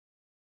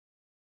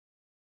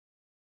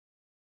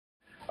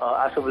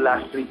As of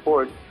last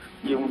report,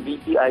 yung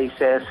DTI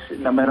says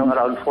na mayroong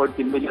around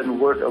 40 million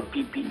worth of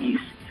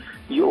PPEs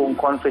yung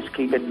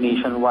confiscated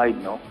nationwide,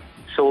 no?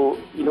 So,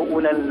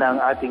 inuunan ng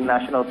ating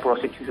National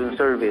Prosecution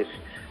Service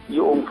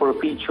yung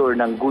forfeiture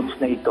ng goods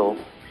na ito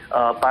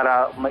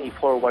para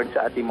ma-forward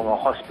sa ating mga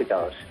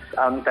hospitals.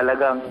 Ang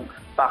talagang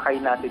pakay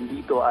natin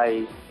dito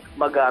ay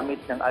magamit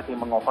ng ating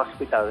mga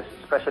hospitals,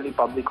 especially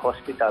public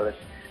hospitals,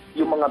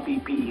 yung mga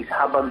PPEs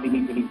habang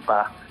dinidinig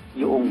pa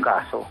yung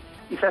kaso.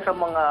 Isa sa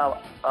mga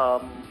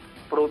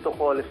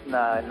protocols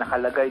na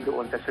nakalagay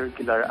doon sa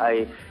circular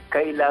ay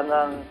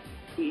kailangang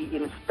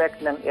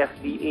i-inspect ng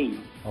FDA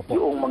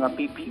yung mga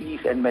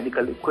PPEs and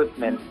medical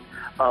equipment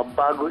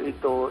bago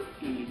ito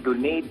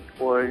i-donate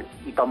or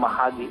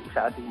ipamahagi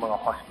sa ating mga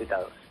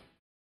hospitals.